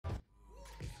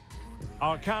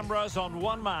Our cameras on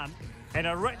one man, in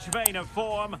a rich vein of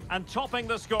form and topping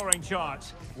the scoring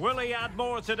charts. Will he add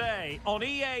more today on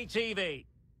EA TV?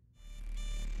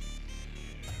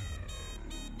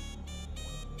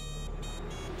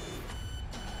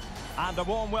 And a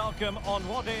warm welcome on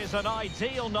what is an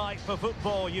ideal night for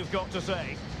football, you've got to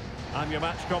say. I'm your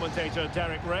match commentator,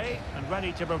 Derek Ray, and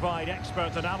ready to provide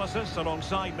expert analysis.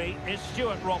 Alongside me is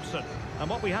Stuart Robson. And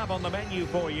what we have on the menu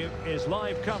for you is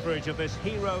live coverage of this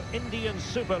Hero Indian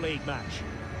Super League match.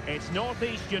 It's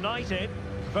NorthEast United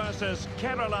versus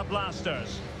Kerala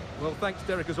Blasters. Well, thanks,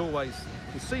 Derek, as always.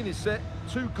 The scene is set,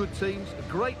 two good teams,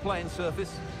 a great playing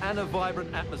surface, and a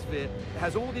vibrant atmosphere. It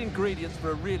has all the ingredients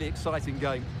for a really exciting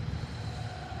game.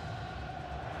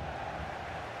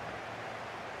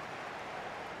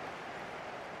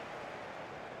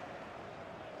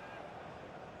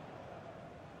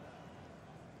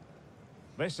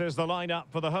 This is the lineup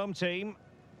for the home team.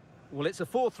 Well, it's a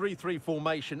 4-3-3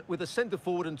 formation with a centre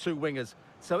forward and two wingers.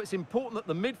 So it's important that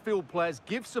the midfield players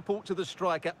give support to the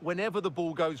striker whenever the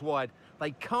ball goes wide. They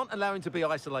can't allow him to be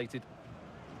isolated.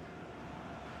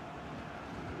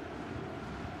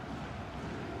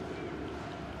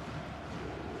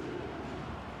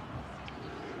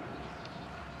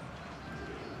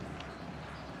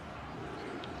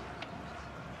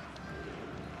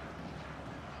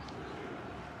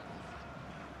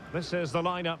 This is the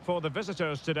lineup for the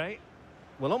visitors today.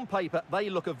 Well, on paper, they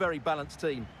look a very balanced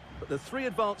team. But the three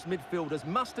advanced midfielders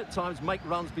must at times make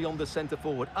runs beyond the centre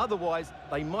forward. Otherwise,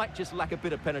 they might just lack a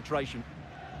bit of penetration.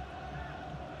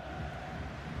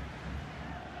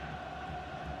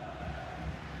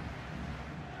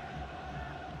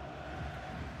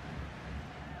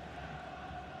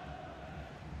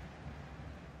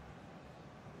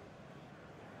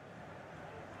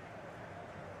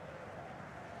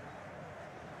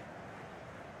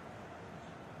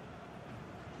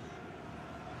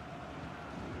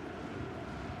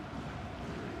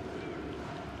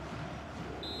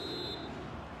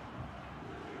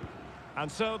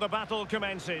 And so the battle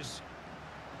commences.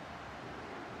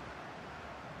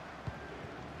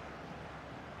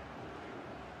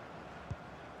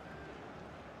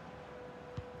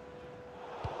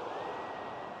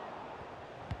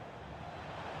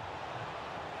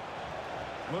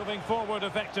 Moving forward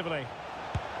effectively.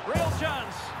 Real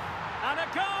chance. And a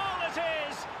goal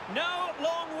it is. No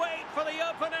long wait for the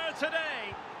opener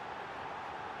today.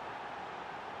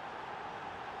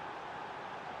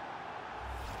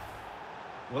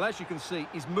 Well, as you can see,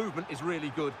 his movement is really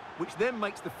good, which then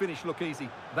makes the finish look easy.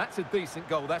 That's a decent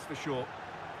goal, that's for sure.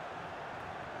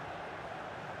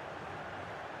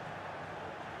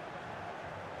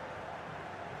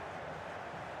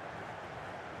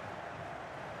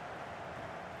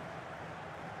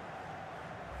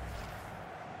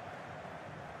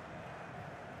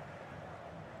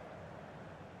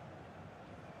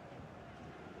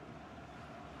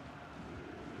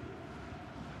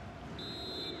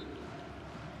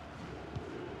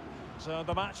 So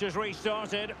the match has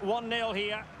restarted, 1-0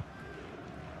 here.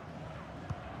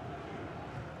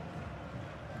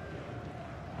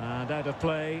 And out of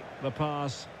play, the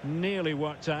pass nearly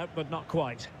worked out, but not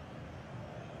quite.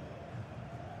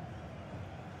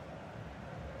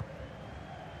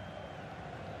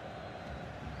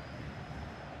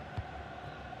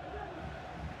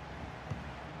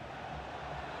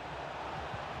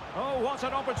 Oh, what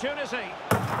an opportunity!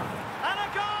 And a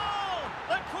goal!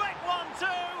 The quick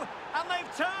 1-2! And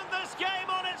they've turned this game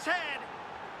on its head.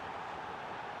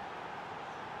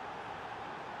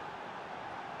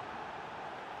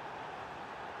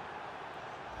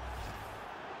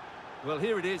 Well,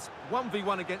 here it is,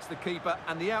 1v1 against the keeper,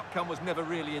 and the outcome was never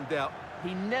really in doubt.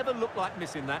 He never looked like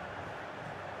missing that.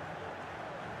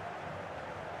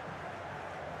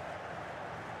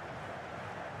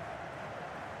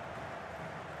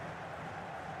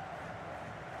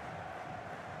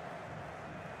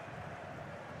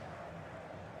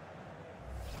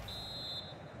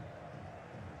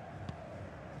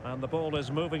 And the ball is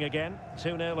moving again.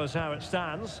 2-0 is how it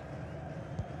stands.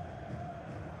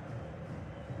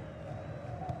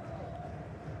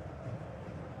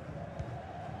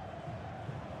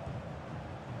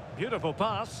 Beautiful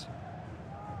pass.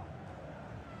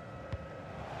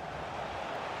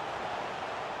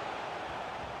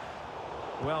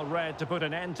 Well read to put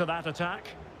an end to that attack.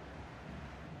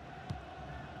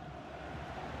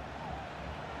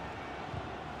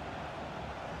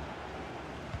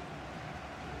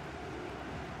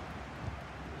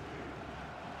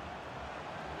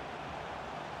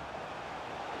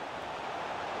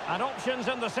 And options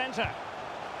in the centre.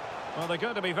 Well, they're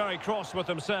going to be very cross with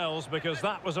themselves because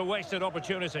that was a wasted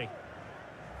opportunity.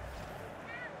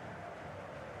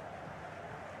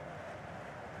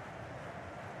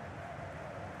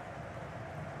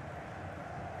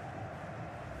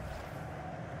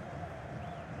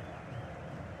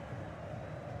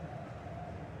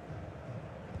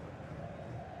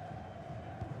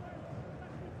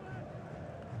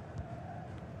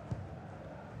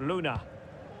 Luna.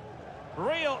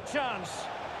 Real chance.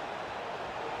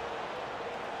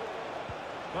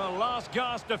 Well, last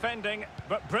gasp defending,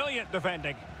 but brilliant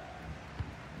defending.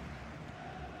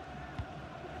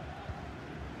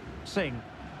 Singh.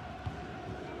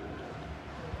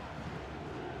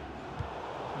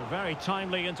 A very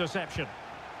timely interception.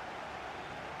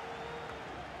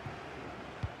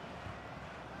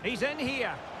 He's in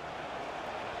here.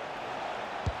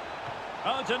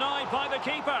 Oh, denied by the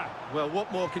keeper. Well,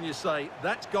 what more can you say?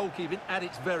 That's goalkeeping at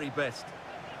its very best.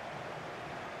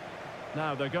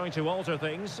 Now they're going to alter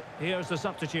things. Here's the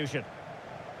substitution.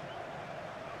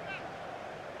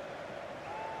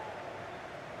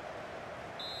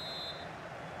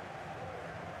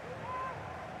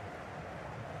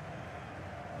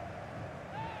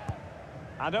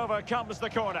 And over comes the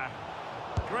corner.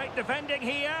 Great defending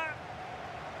here.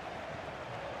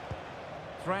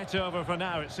 Threat over for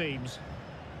now, it seems.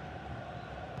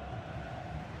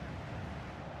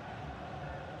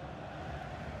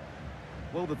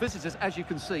 Well, the visitors, as you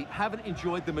can see, haven't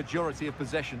enjoyed the majority of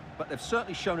possession, but they've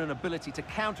certainly shown an ability to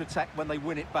counter-attack when they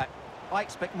win it back. I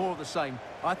expect more of the same.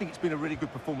 I think it's been a really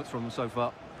good performance from them so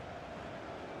far.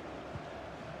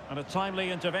 And a timely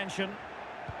intervention.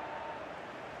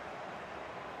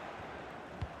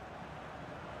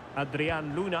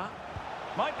 Adrian Luna.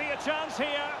 Might be a chance here.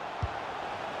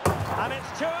 And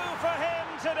it's 2 for him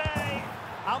today.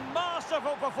 A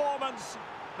masterful performance.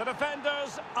 The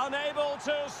defenders unable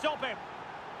to stop him.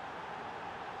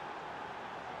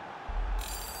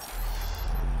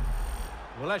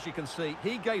 Well, as you can see,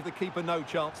 he gave the keeper no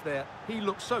chance there. He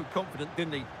looked so confident,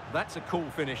 didn't he? That's a cool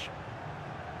finish.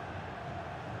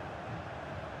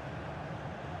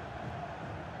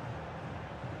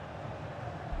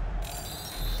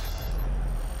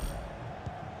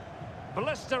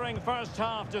 Blistering first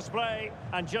half display,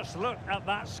 and just look at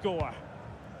that score.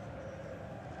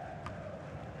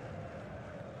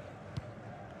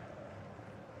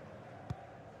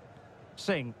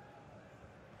 Singh.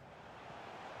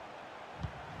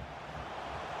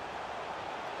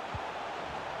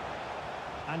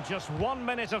 And just 1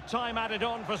 minute of time added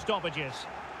on for stoppages.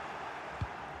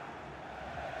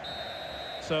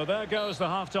 So there goes the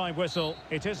half-time whistle.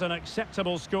 It is an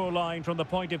acceptable scoreline from the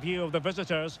point of view of the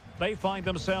visitors. They find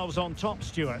themselves on top,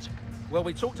 Stuart. Well,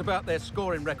 we talked about their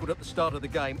scoring record at the start of the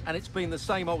game, and it's been the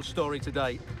same old story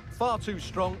today. Far too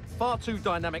strong, far too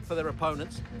dynamic for their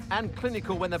opponents, and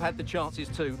clinical when they've had the chances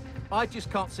too. I just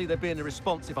can't see there being a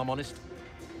response, if I'm honest.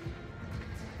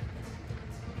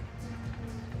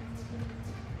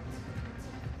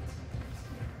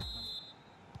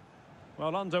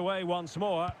 Well, underway once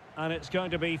more, and it's going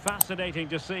to be fascinating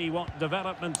to see what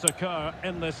developments occur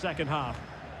in this second half.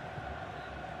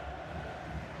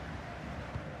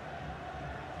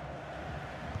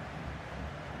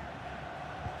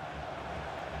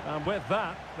 And with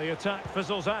that, the attack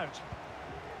fizzles out.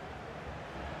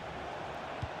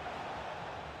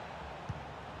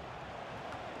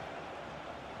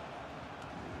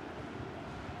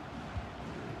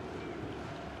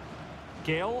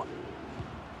 Gill.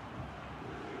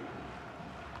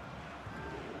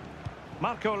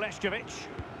 Marko Lešković.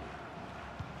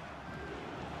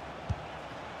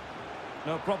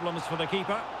 No problems for the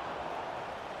keeper.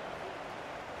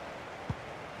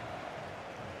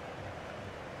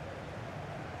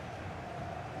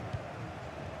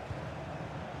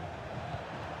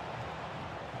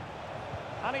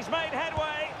 And he's made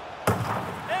headway.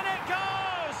 In it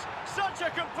goes! Such a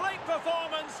complete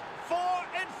performance. 4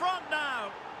 in front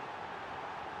now.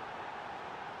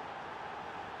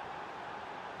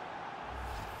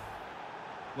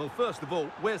 Well, first of all,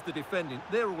 where's the defending?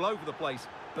 They're all over the place,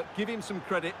 but give him some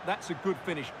credit. That's a good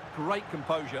finish. Great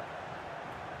composure.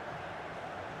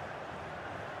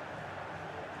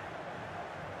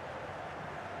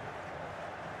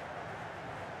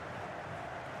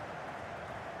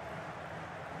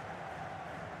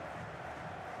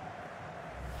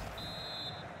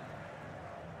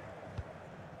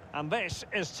 And this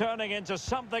is turning into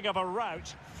something of a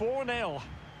rout. 4-0.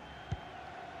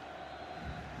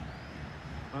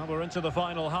 Well, we're into the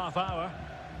final half hour.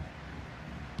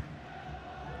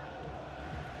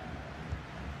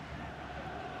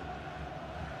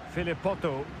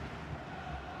 Filipotto.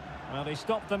 Well, he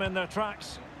stopped them in their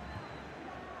tracks.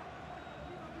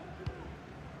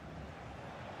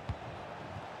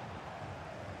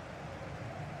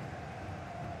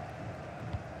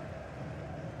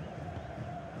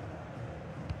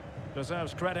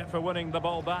 Deserves credit for winning the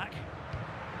ball back.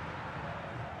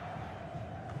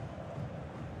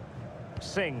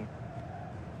 Singh.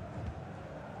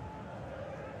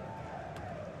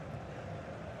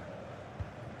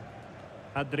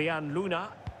 Adrian Luna.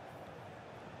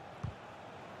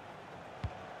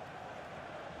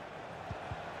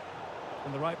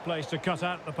 And the right place to cut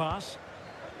out the pass.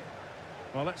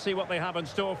 Well, let's see what they have in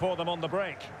store for them on the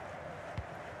break.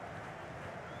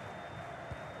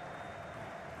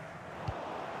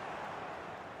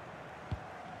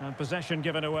 And possession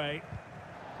given away.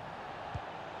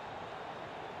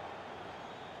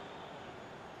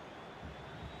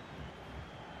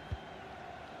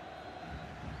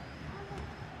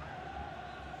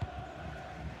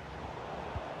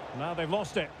 Now they've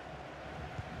lost it.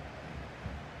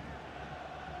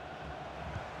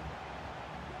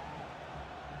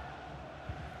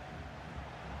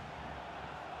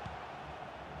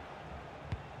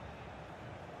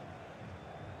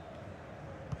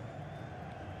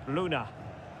 Luna.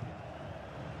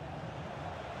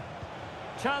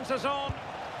 Chances on.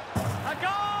 A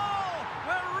goal!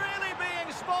 We're really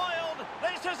being spoiled.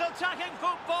 This is attacking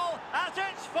football at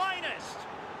its finest.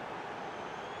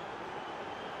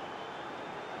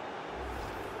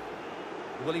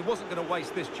 Well, he wasn't going to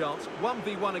waste this chance.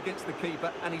 1v1 against the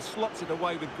keeper, and he slots it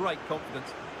away with great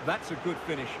confidence. That's a good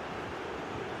finish.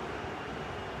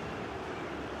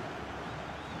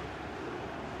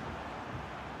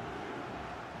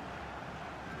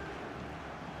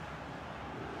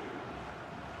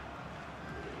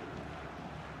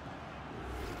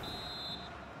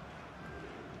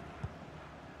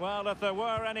 Well, if there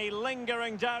were any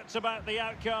lingering doubts about the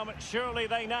outcome, surely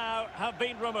they now have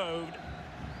been removed.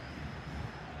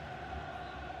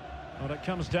 Well, it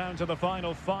comes down to the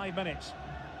final 5 minutes.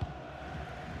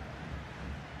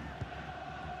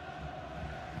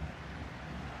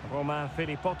 Romain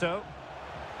Filipotto.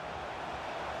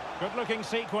 Good-looking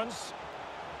sequence.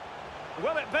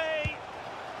 Will it be?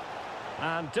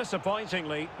 And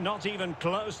disappointingly, not even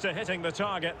close to hitting the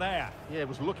target there. Yeah,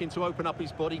 was looking to open up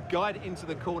his body, guide it into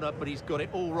the corner, but he's got it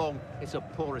all wrong. It's a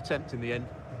poor attempt in the end.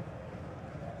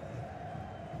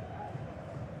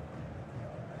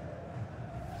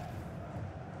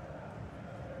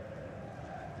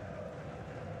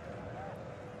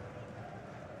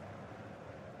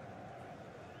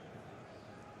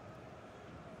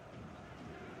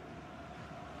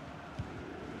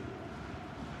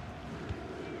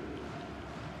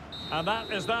 And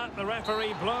that is that. The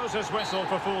referee blows his whistle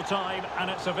for full time, and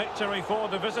it's a victory for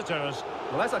the visitors.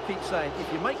 Well, as I keep saying,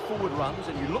 if you make forward runs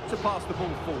and you look to pass the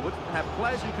ball forward and have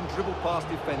players who can dribble past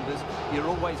defenders, you're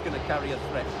always going to carry a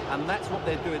threat. And that's what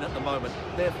they're doing at the moment.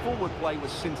 Their forward play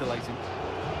was scintillating.